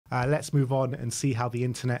Let's move on and see how the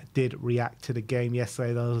internet did react to the game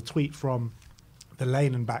yesterday. There was a tweet from the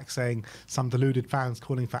Lane and back saying some deluded fans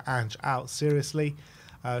calling for Ange out. Seriously,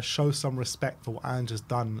 show some respect for what Ange has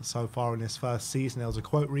done so far in his first season. There was a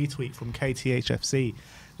quote retweet from KTHFC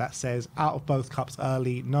that says, out of both cups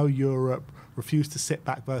early, no Europe, refused to sit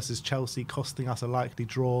back versus Chelsea, costing us a likely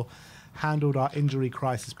draw, handled our injury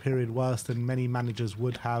crisis period worse than many managers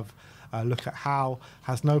would have. Look at how,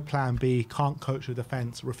 has no plan B, can't coach a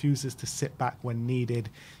defence, refuses to sit back when needed.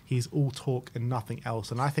 He's all talk and nothing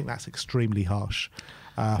else. And I think that's extremely harsh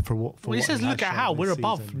for what he says, look at how, we're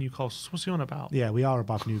above season. Newcastle. What's he on about? Yeah, we are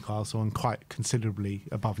above Newcastle and quite considerably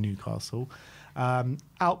above Newcastle.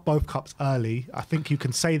 Out both cups early. I think you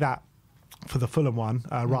can say that for the Fulham one,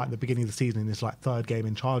 right at the beginning of the season, in his like third game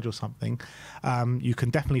in charge or something. You can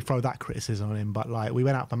definitely throw that criticism on him. But like, we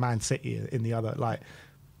went out for Man City in the other, like,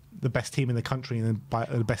 the best team in the country and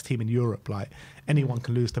the best team in Europe. Like, anyone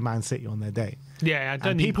can lose to Man City on their day. Yeah, I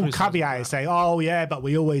don't need people caveat it, say, oh yeah, but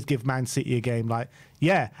we always give Man City a game. Like,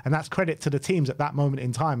 yeah, and that's credit to the teams at that moment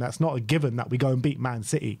in time. That's not a given that we go and beat Man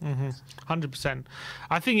City. 100%.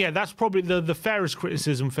 I think, yeah, that's probably the fairest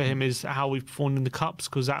criticism for him is how we've performed in the Cups,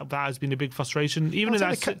 because that has been a big frustration. Even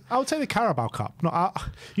I would say the Carabao Cup.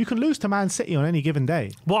 You can lose to Man City on any given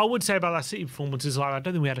day. What I would say about that City performance is, like, I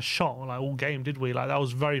don't think we had a shot like all game, did we? Like, that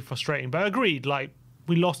was very frustrating. But I agreed, like,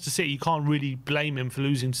 we lost to City. You can't really blame him for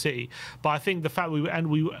losing to City. But I think the fact we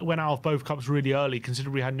went out of both cups really early,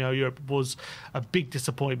 considering we had no Europe, was a big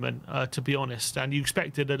disappointment, to be honest. And you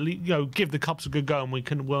expected at least, give the cups a good go, and we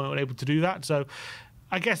weren't able to do that. So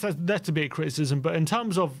I guess that's a bit of criticism. But in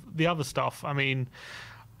terms of the other stuff, I mean,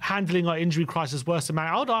 handling our injury crisis worse than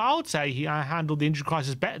I would say he handled the injury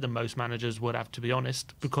crisis better than most managers would have, to be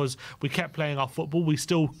honest, because we kept playing our football. We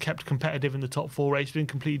still kept competitive in the top four race. We didn't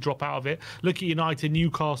completely drop out of it. Look at United,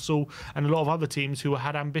 Newcastle, and a lot of other teams who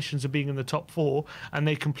had ambitions of being in the top four, and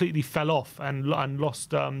they completely fell off and lost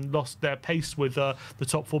their pace with the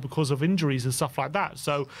top four because of injuries and stuff like that.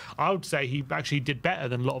 So I would say he actually did better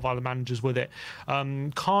than a lot of other managers with it.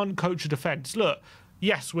 Can't coach a defence. Look,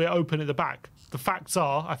 yes, we're open at the back. The facts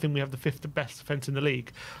are, I think we have the fifth best defence in the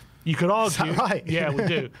league. You could argue, is that right? Yeah, we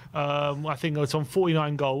do. I think it's on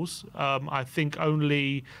 49 goals. I think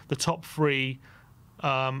only the top three,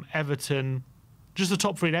 Everton, just the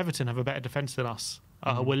top three in Everton have a better defence than us.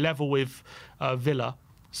 We're level with Villa.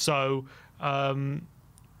 So,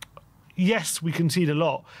 yes, we concede a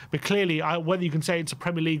lot, but clearly, whether you can say it's a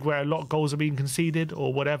Premier League where a lot of goals are being conceded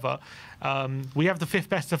or whatever, we have the fifth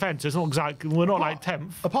best defence. It's not exactly, we're not like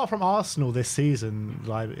 10th. Apart from Arsenal this season,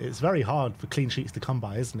 like, it's very hard for clean sheets to come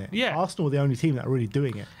by, isn't it? Yeah. Arsenal are the only team that are really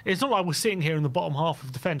doing it. It's not like we're sitting here in the bottom half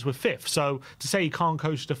of defence. We're fifth. So to say he can't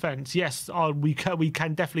coach defence, yes, we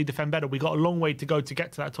can definitely defend better. We got a long way to go to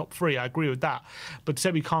get to that top three. I agree with that. But to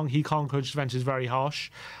say he can't coach defence is very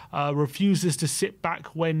harsh. Refuses to sit back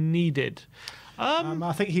when needed.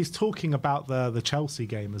 I think he's talking about the Chelsea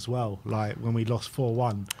game as well, like when we lost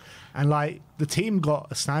 4-1. And like the team got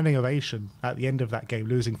a standing ovation at the end of that game,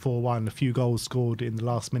 losing 4-1, a few goals scored in the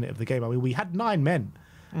last minute of the game. I mean, we had 9 men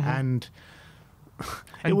and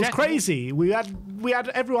it was crazy. We had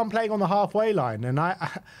everyone playing on the halfway line,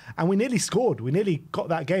 and we nearly scored. We nearly got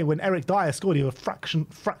that game when Eric Dyer scored. He was a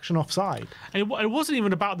fraction offside. And it wasn't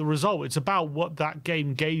even about the result. It's about what that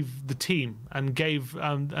game gave the team and gave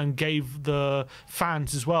the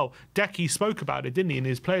fans as well. Decky spoke about it, didn't he, in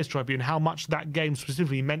his Players Tribune, how much that game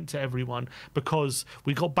specifically meant to everyone, because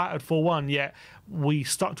we got battered 4-1, yet we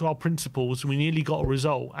stuck to our principles. We nearly got a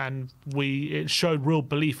result, and it showed real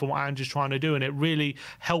belief in what Ange is trying to do, and it really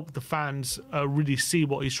helped the fans really see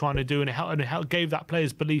what he's trying to do, and it gave that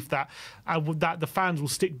players belief that the fans will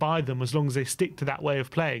stick by them as long as they stick to that way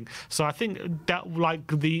of playing. So I think that,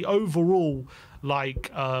 like, the overall,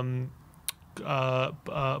 like,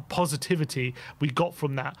 positivity we got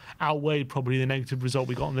from that outweighed probably the negative result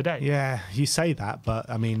we got on the day. Yeah, you say that, but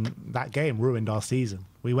I mean, that game ruined our season.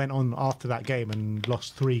 We went on after that game and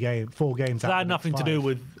lost 4 games. That had nothing to do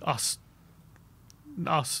with us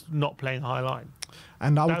not playing high line.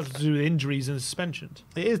 And that was to do with injuries and suspensions.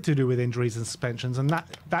 It is to do with injuries and suspensions, and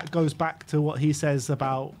that goes back to what he says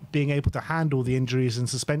about being able to handle the injuries and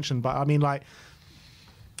suspension. But I mean, like,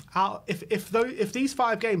 if these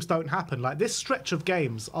 5 games don't happen, like this stretch of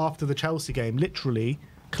games after the Chelsea game literally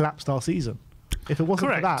collapsed our season. If it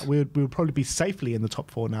wasn't for that, we would probably be safely in the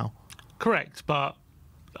top 4 now. Correct, but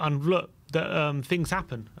look, that things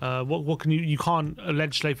happen. What can you can't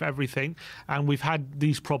legislate for everything, and we've had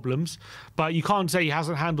these problems. But you can't say he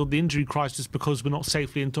hasn't handled the injury crisis because we're not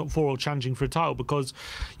safely in top 4 or challenging for a title. Because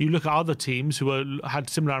you look at other teams who had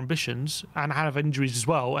similar ambitions and have injuries as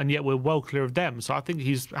well, and yet we're well clear of them. So I think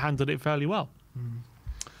he's handled it fairly well.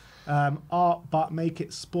 Art But Make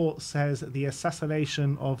It Sport says the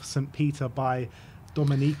assassination of St. Peter by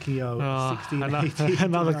Dominicchio, 1680.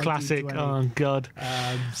 Another classic. Oh, God.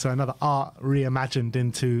 So another art reimagined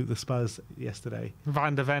into the Spurs yesterday.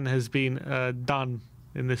 Van der Ven has been done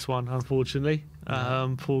in this one, unfortunately.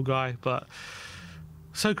 Poor guy. But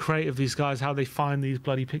so creative, these guys, how they find these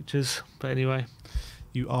bloody pictures. But anyway.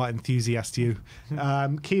 You are enthusiast, you.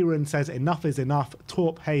 Kieran says, enough is enough.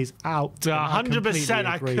 Torp Hayes out. 100%.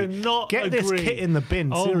 I cannot Get agree. this kit in the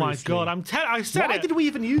bin, Oh, seriously. my God. I said Why it. did we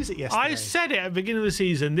even use it yesterday? I said it at the beginning of the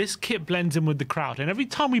season. This kit blends in with the crowd. And every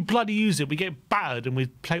time we bloody use it, we get battered and we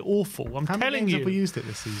play awful. I'm How many telling games you. have we used it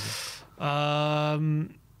this season?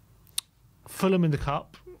 Fulham in the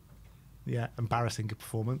Cup. Yeah, embarrassing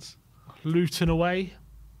performance. Luton away.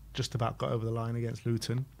 Just about got over the line against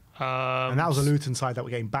Luton. And And that was a Luton side that were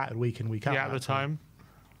getting battered week in, week out. Yeah, at the time.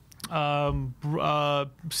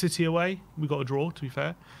 City away, we got a draw, to be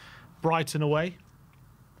fair. Brighton away,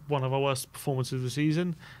 one of our worst performances of the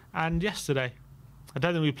season. And yesterday, I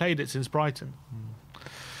don't think we played it since Brighton.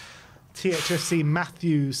 THFC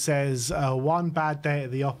Matthew says, one bad day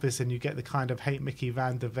at the office and you get the kind of hate Mickey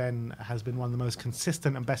van der Ven has been one of the most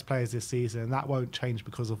consistent and best players this season. And that won't change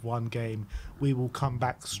because of one game. We will come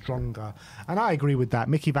back stronger. And I agree with that.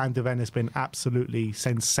 Mickey van der Ven has been absolutely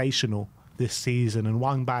sensational this season, and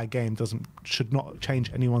one bad game should not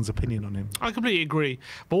change anyone's opinion on him. I completely agree.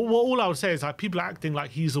 But all I would say is like people are acting like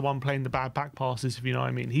he's the one playing the bad back passes, if you know what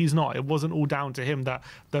I mean. He's not. It wasn't all down to him that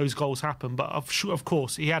those goals happened. But of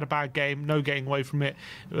course, he had a bad game, no getting away from it.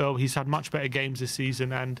 He's had much better games this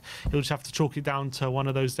season, and he'll just have to chalk it down to one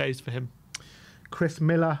of those days for him. Chris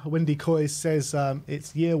Miller, Windy COYS says,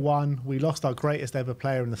 it's year one. We lost our greatest ever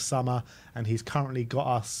player in the summer, and he's currently got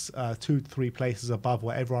us 2-3 places above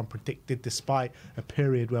what everyone predicted, despite a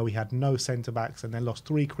period where we had no centre-backs and then lost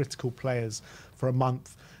 3 critical players for a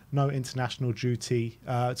month. No international duty,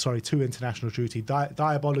 2 international duty.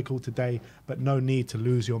 Diabolical today, but no need to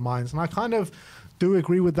lose your minds. And I kind of do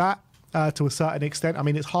agree with that to a certain extent. I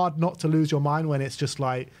mean, it's hard not to lose your mind when it's just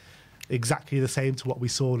like exactly the same to what we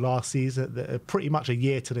saw last season, pretty much a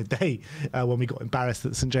year to the day when we got embarrassed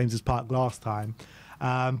at St James's Park last time.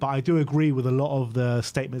 But I do agree with a lot of the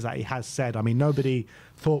statements that he has said. I mean, nobody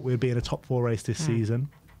thought we'd be in a top 4 race this season.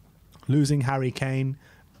 Losing Harry Kane,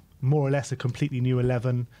 more or less a completely new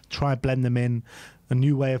 11, try blend them in, a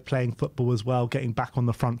new way of playing football as well, getting back on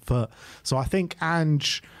the front foot. So I think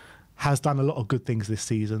Ange has done a lot of good things this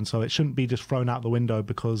season, so it shouldn't be just thrown out the window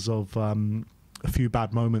because of a few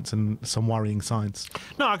bad moments and some worrying signs.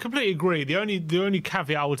 No, I completely agree. The only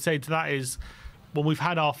caveat I would say to that is when we've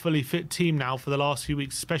had our fully fit team now for the last few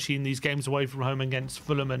weeks, especially in these games away from home against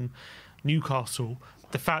Fulham and Newcastle,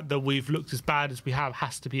 the fact that we've looked as bad as we have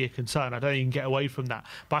has to be a concern. I don't think you can get away from that.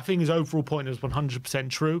 But I think his overall point is 100%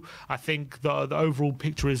 true. I think the overall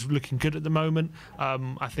picture is looking good at the moment.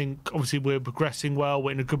 I think obviously we're progressing well.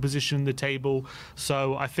 We're in a good position in the table.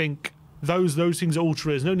 So I think those things are all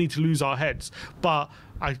true. There's no need to lose our heads. But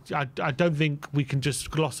I don't think we can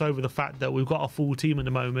just gloss over the fact that we've got a full team at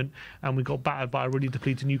the moment and we got battered by a really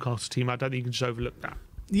depleted Newcastle team. I don't think you can just overlook that.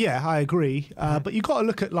 Yeah, I agree. But you've got to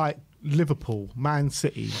look at like Liverpool, Man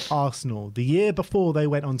City, Arsenal. The year before they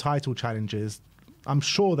went on title challenges, I'm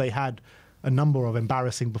sure they had a number of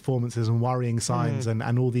embarrassing performances and worrying signs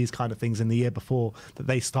and all these kind of things in the year before that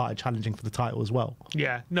they started challenging for the title as well.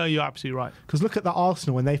 Yeah, no, you're absolutely right. Because look at the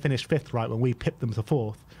Arsenal when they finished 5th, right, when we pipped them to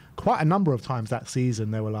 4th. Quite a number of times that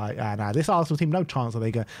season they were like, this Arsenal team, no chance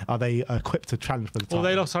are they equipped to challenge for the title. Well,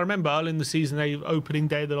 they lost, I remember early in the season, opening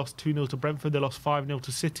day, they lost 2-0 to Brentford, they lost 5-0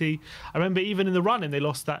 to City. I remember even in the run-in, they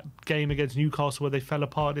lost that game against Newcastle where they fell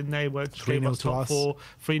apart, didn't they? Where 3-0 to us.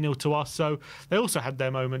 3-0 to us. So they also had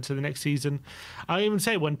their moments in the next season. I even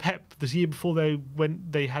say when Pep, this year before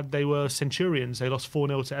they were Centurions, they lost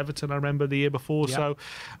 4-0 to Everton, I remember the year before. Yep. So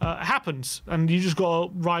it happens, and you just got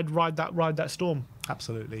to ride that storm.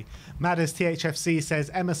 Absolutely. Madders THFC says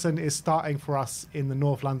Emerson is starting for us in the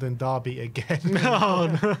North London derby again.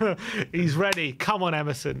 Oh, no. He's ready. Come on,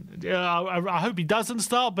 Emerson. I hope he doesn't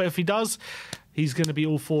start, but if he does, he's going to be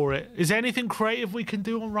all for it. Is there anything creative we can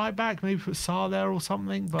do on right back? Maybe put Sarr there or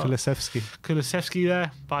something. But Kulusevski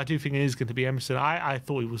there. But I do think it is going to be Emerson. I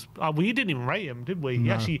thought he was... we didn't even rate him, did we?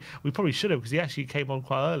 No. We probably should have, because he actually came on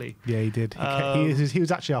quite early. Yeah, he did. He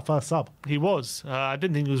was actually our first sub. He was. I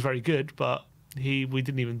didn't think he was very good, but we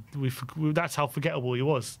didn't even that's how forgettable he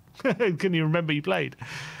was. Couldn't even remember he played.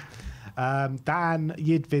 Dan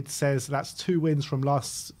Yidvid says that's 2 wins from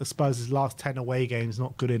Spurs' last 10 away games,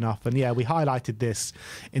 not good enough. And yeah, we highlighted this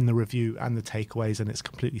in the review and the takeaways, and it's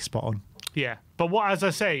completely spot on. Yeah, but as I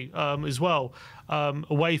say as well,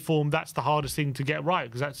 away form, that's the hardest thing to get right,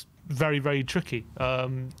 because that's very, very tricky.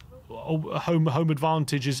 Home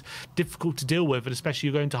advantage is difficult to deal with, and especially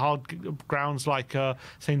you're going to hard grounds like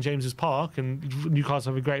St James's Park, and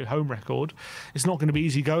Newcastle have a great home record. It's not going to be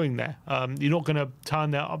easy going there. You're not going to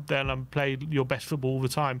turn there up there and play your best football all the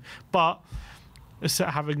time. But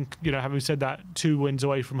having said that, 2 wins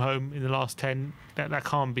away from home in the last 10, that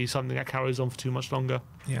can't be something that carries on for too much longer.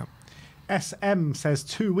 Yeah. SM says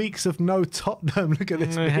 2 weeks of no Tottenham. Look at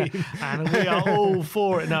this meme. And we are all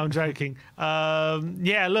for it. No, I'm joking.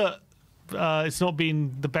 Yeah, look, it's not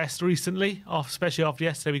been the best recently, especially after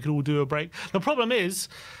yesterday. We could all do a break. The problem is,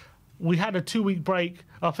 we had a 2-week break.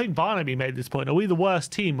 I think Barnaby made this point. Are we the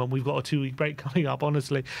worst team when we've got a 2-week break coming up,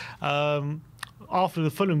 honestly? After the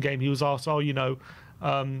Fulham game, he was asked, are you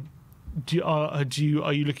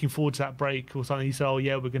looking forward to that break or something? He said, oh,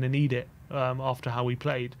 yeah, we're going to need it after how we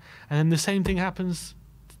played. And then the same thing happens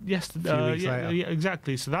yesterday. Yeah,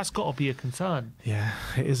 exactly. So that's got to be a concern. Yeah,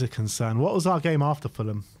 it is a concern. What was our game after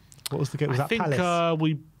Fulham? What was the game? Was that Palace? I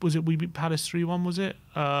think we beat Palace 3-1, was it?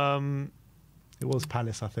 It was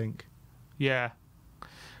Palace, I think. Yeah.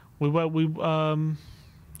 Or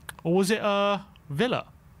was it Villa?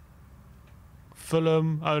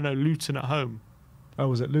 Fulham. Oh no, Luton at home. Oh,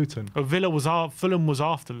 was it Luton? Oh, Fulham was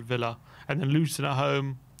after Villa, and then Luton at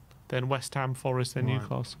home, then West Ham, Forest, then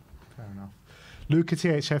Newcastle. Fair enough. Luca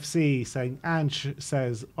THFC saying, Ange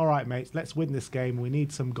says, all right, mates, let's win this game. We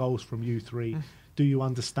need some goals from you 3. Do you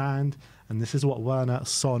understand? And this is what Werner,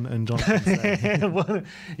 Son and Johnson say.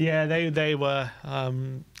 Yeah, they were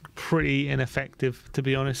pretty ineffective, to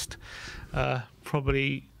be honest.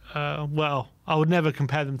 Probably, I would never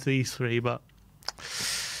compare them to these 3, but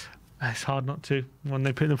it's hard not to when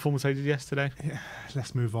they put in the performance they did yesterday. Yeah,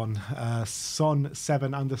 let's move on.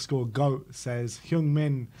 Son7_GOAT says,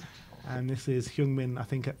 Heung-min. And this is Heung-min, I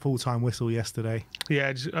think, at full-time whistle yesterday.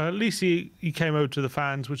 Yeah, at least he came over to the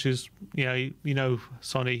fans, which is,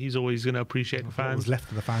 Sonny, he's always going to appreciate the fans. What was left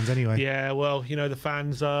of the fans anyway. Yeah, well, the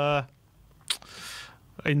fans are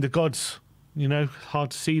in the gods, hard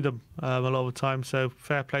to see them a lot of the time. So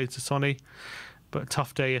fair play to Sonny, but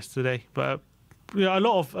tough day yesterday. But a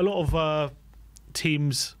lot of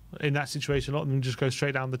teams in that situation, a lot of them just go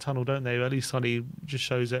straight down the tunnel, don't they? At least Sonny just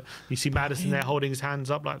shows it. You see Maddison there holding his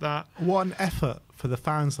hands up like that. What an effort for the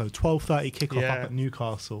fans, though. 12:30 kickoff up at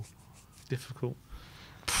Newcastle. Difficult.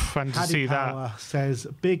 And to Paddy see Power that. says,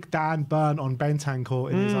 Big Dan burn on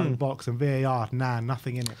Bentancur in his own box and VAR. Nah,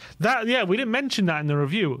 nothing in it. We didn't mention that in the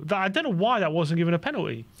review. I don't know why that wasn't given a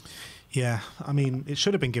penalty. Yeah, I mean, it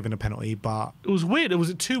should have been given a penalty, but... It was weird. It was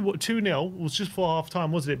at 2-0. It was just before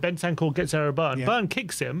half-time, wasn't it? Bentancur gets there a Burn. Yeah. Burn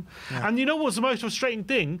kicks him. Yeah. And you know what's the most frustrating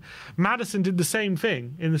thing? Maddison did the same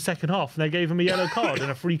thing in the second half, and they gave him a yellow card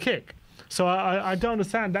and a free kick. So I don't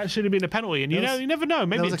understand. That should have been a penalty. And you never know.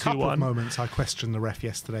 Maybe there was it's a couple 2-1. of moments I questioned the ref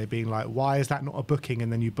yesterday, being like, why is that not a booking?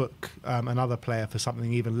 And then you book another player for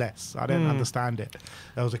something even less. I don't understand it.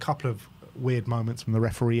 There was a couple of weird moments from the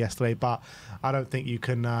referee yesterday, but I don't think you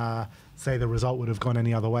can say the result would have gone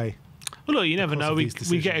any other way. Well, look, you never know. We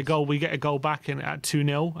get a goal. We get a goal back at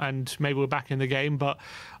 2-0, and maybe we're back in the game. But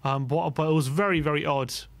it was very, very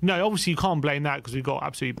odd. No, obviously you can't blame that because we got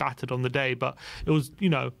absolutely battered on the day. But it was,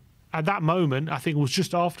 at that moment, I think it was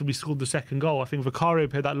just after we scored the second goal. I think Vicario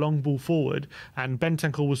played that long ball forward, and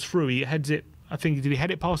Bentancur was through. He heads it. I think, did he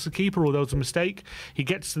head it past the keeper, or there was a mistake? He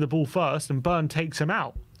gets to the ball first, and Burn takes him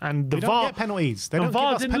out. And the we VAR don't get penalties. They don't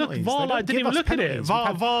VAR give us penalties. VAR didn't even look at it.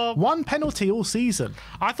 VAR, one penalty all season.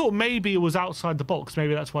 I thought maybe it was outside the box.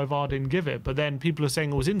 Maybe that's why VAR didn't give it. But then people are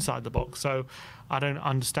saying it was inside the box. So I don't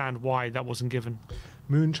understand why that wasn't given.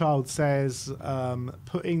 Moonchild says,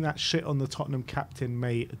 putting that shit on the Tottenham captain,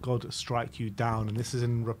 may God strike you down. And this is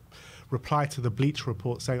in reply to the Bleach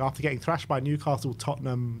report, saying after getting thrashed by Newcastle,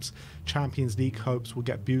 Tottenham's Champions League hopes will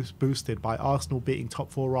get boosted by Arsenal beating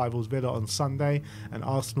top 4 rivals Villa on Sunday and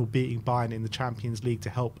Arsenal beating Bayern in the Champions League to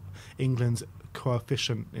help England's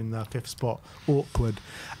coefficient in the 5th spot. Awkward.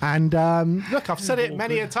 And look, I've said it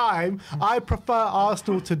many a time, I prefer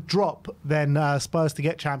Arsenal to drop than Spurs to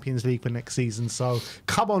get Champions League for next season. So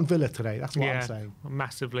come on Villa today, that's what I'm saying.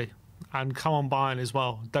 Massively. And come on Bayern as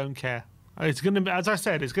well, don't care. It's going to be, as I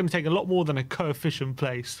said, it's going to take a lot more than a coefficient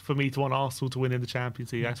place for me to want Arsenal to win in the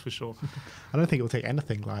Champions League, that's for sure. I don't think it will take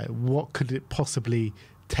anything. Like, what could it possibly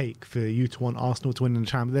take for you to want Arsenal to win the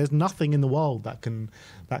Champions. There's nothing in the world that can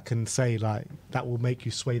say like that will make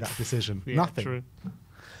you sway that decision. Yeah, nothing. True.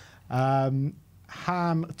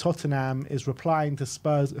 Ham Tottenham is replying to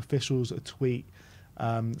Spurs officials a tweet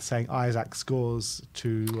saying Isaac scores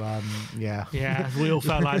to yeah. Yeah, we all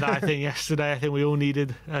felt like that. I think yesterday. I think we all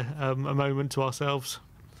needed a moment to ourselves.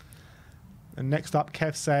 And next up,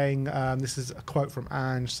 Kev saying, this is a quote from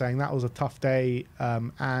Ange saying, that was a tough day,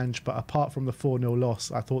 Ange, but apart from the 4-0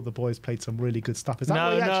 loss, I thought the boys played some really good stuff. Is that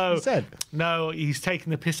what he actually said? No, he's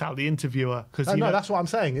taking the piss out of the interviewer. No, that's what I'm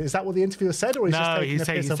saying. Is that what the interviewer said? Or he's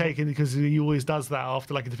taking because he always does that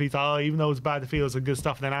after like a defeat. Oh, even though it was bad defeat, it was some good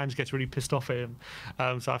stuff. And then Ange gets really pissed off at him.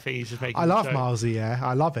 So I think he's just making I love Milesy, yeah.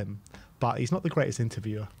 I love him. But he's not the greatest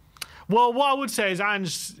interviewer. Well, what I would say is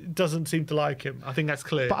Ange doesn't seem to like him. I think that's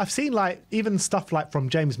clear. But I've seen like even stuff like from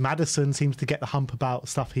James Maddison seems to get the hump about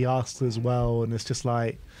stuff he asked as well, and it's just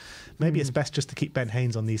like maybe it's best just to keep Ben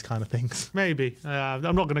Haynes on these kind of things. Maybe. I'm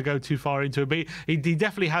not going to go too far into it, but he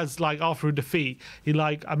definitely has, like, after a defeat, he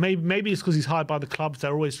like maybe it's because he's hired by the clubs.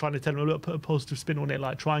 They're always trying to tell him, look, put a positive spin on it,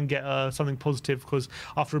 like try and get something positive, because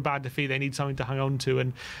after a bad defeat they need something to hang on to.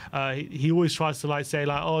 And he always tries to like say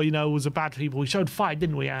like, oh, you know, it was a bad defeat, but we showed fight,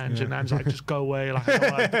 didn't we, Ange? Yeah. And Ange's like, just go away, like,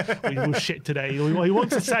 oh, we were shit today. He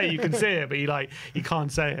wants to say it, you can see it, but he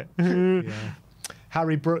can't say it. Yeah.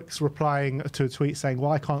 Harry Brooks replying to a tweet saying,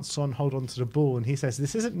 why can't Son hold on to the ball? And he says,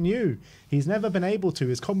 this isn't new. He's never been able to.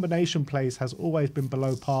 His combination plays has always been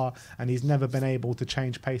below par, and he's never been able to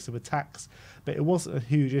change pace of attacks. But it wasn't a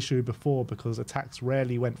huge issue before because attacks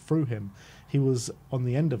rarely went through him. He was on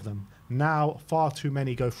the end of them. Now, far too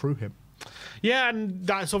many go through him. Yeah, and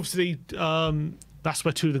that's obviously... that's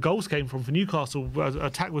where two of the goals came from for Newcastle.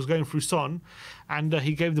 Attack was going through Son, and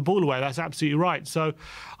he gave the ball away. That's absolutely right. So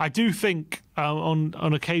I do think on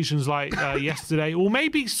occasions like yesterday, or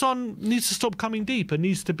maybe Son needs to stop coming deep and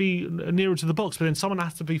needs to be nearer to the box, but then someone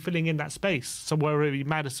has to be filling in that space, somewhere, whether it be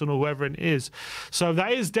Maddison or whoever it is. So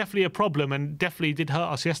that is definitely a problem, and definitely did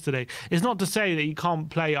hurt us yesterday. It's not to say that you can't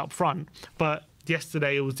play up front, but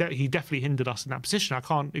yesterday he definitely hindered us in that position. I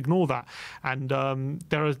can't ignore that, and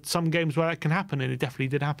there are some games where that can happen, and it definitely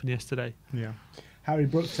did happen yesterday. Yeah. Harry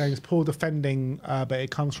Brooks saying it's poor defending, but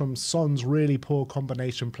it comes from Son's really poor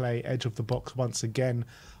combination play, edge of the box once again.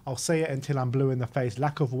 I'll say it until I'm blue in the face.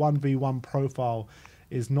 Lack of 1v1 profile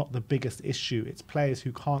is not the biggest issue. It's players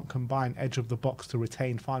who can't combine edge of the box to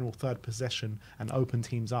retain final third possession and open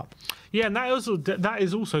teams up. Yeah, and that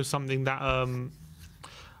is also something that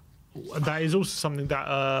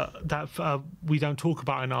we don't talk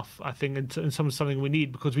about enough, I think, and something we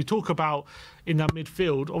need, because we talk about in that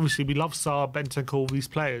midfield, obviously we love Saar, Bentancur, all these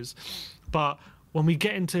players, but when we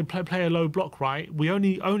get into play a low block, right,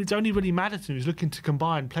 it's only really Maddison who's looking to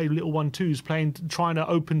combine, play little 1-2s, trying to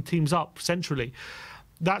open teams up centrally.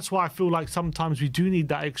 That's why I feel like sometimes we do need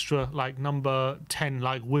that extra, like, number 10,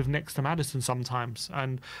 like, with next to Maddison sometimes,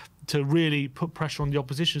 and to really put pressure on the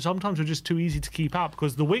opposition. Sometimes we're just too easy to keep out,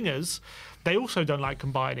 because the wingers, they also don't like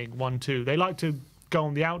combining 1-2. They like to go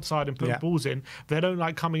on the outside and put balls in. They don't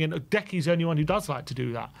like coming in. Decky's the only one who does like to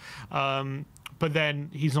do that. But then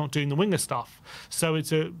he's not doing the winger stuff. So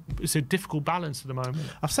it's a difficult balance at the moment.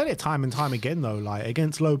 I've said it time and time again, though, like,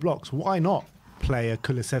 against low blocks, why not play a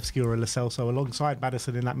Kulusevski or a Lo Celso alongside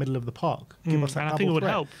Maddison in that middle of the park? Give us that double I think it would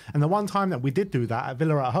threat. help. And the one time that we did do that at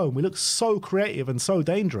Villa at home, we looked so creative and so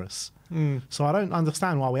dangerous. So I don't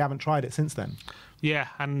understand why we haven't tried it since then. Yeah,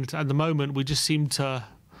 and at the moment we just seem to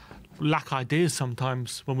lack ideas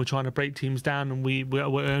sometimes when we're trying to break teams down, and we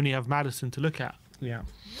only have Maddison to look at. Yeah.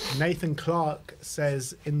 Nathan Clark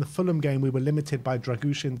says, in the Fulham game, we were limited by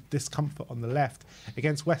Dragushin's discomfort on the left.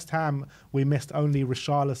 Against West Ham, we missed only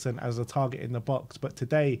Richarlison as a target in the box. But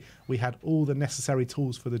today, we had all the necessary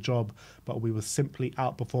tools for the job, but we were simply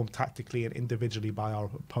outperformed tactically and individually by our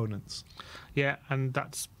opponents. Yeah, and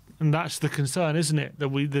that's the concern, isn't it?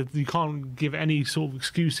 That you can't give any sort of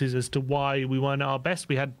excuses as to why we weren't at our best.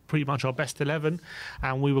 We had pretty much our best 11,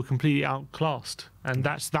 and we were completely outclassed. And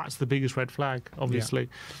that's the biggest red flag, obviously.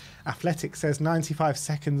 Yeah. Athletic says 95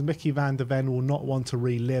 seconds. Mickey van der Ven will not want to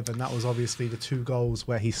relive, and that was obviously the 2 goals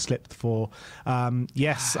where he slipped for.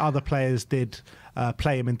 Yes, other players did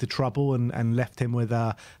play him into trouble and left him with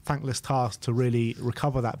a thankless task to really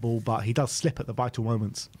recover that ball, but he does slip at the vital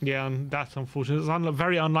moments. Yeah, and that's unfortunate. It's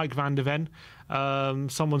very unlike Van der Ven.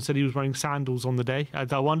 Someone said he was wearing sandals on the day.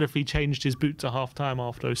 I wonder if he changed his boots at half-time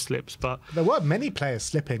after those slips. But there were many players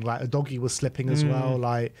slipping, like Udogie was slipping as well.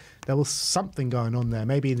 Like, there was something going on there.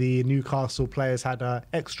 Maybe the Newcastle players had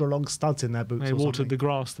extra long studs in their boots. They watered the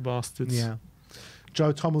grass, the bastards. Yeah.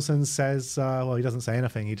 Joe Tomlinson says, well, he doesn't say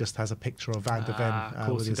anything. He just has a picture of Van de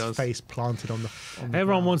Ven with his face planted on the Everyone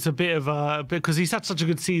ground. wants a bit of a... Because he's had such a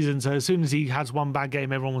good season, so as soon as he has one bad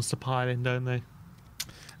game, everyone wants to pile in, don't they?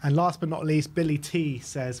 And last but not least, Billy T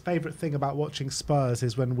says, favourite thing about watching Spurs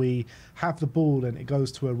is when we have the ball and it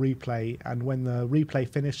goes to a replay, and when the replay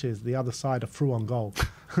finishes, the other side are through on goal.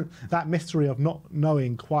 That mystery of not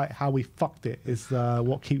knowing quite how we fucked it is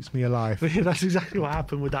what keeps me alive. That's exactly what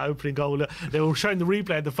happened with that opening goal. They were showing the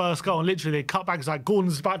replay of the first goal, and literally they cut back. It's like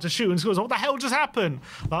Gordon's about to shoot and scores. What the hell just happened?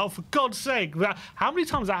 Like, oh, for God's sake! How many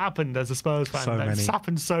times that happened as a Spurs fan? So many. It's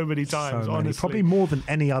happened so many times. So many. Honestly, Probably more than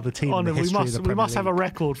any other team in the history of the Premier we must have a League.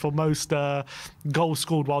 record for most goals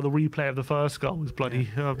scored while the replay of the first goal was bloody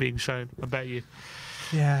being shown. I bet you.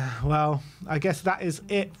 Yeah, well, I guess that is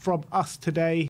it from us today.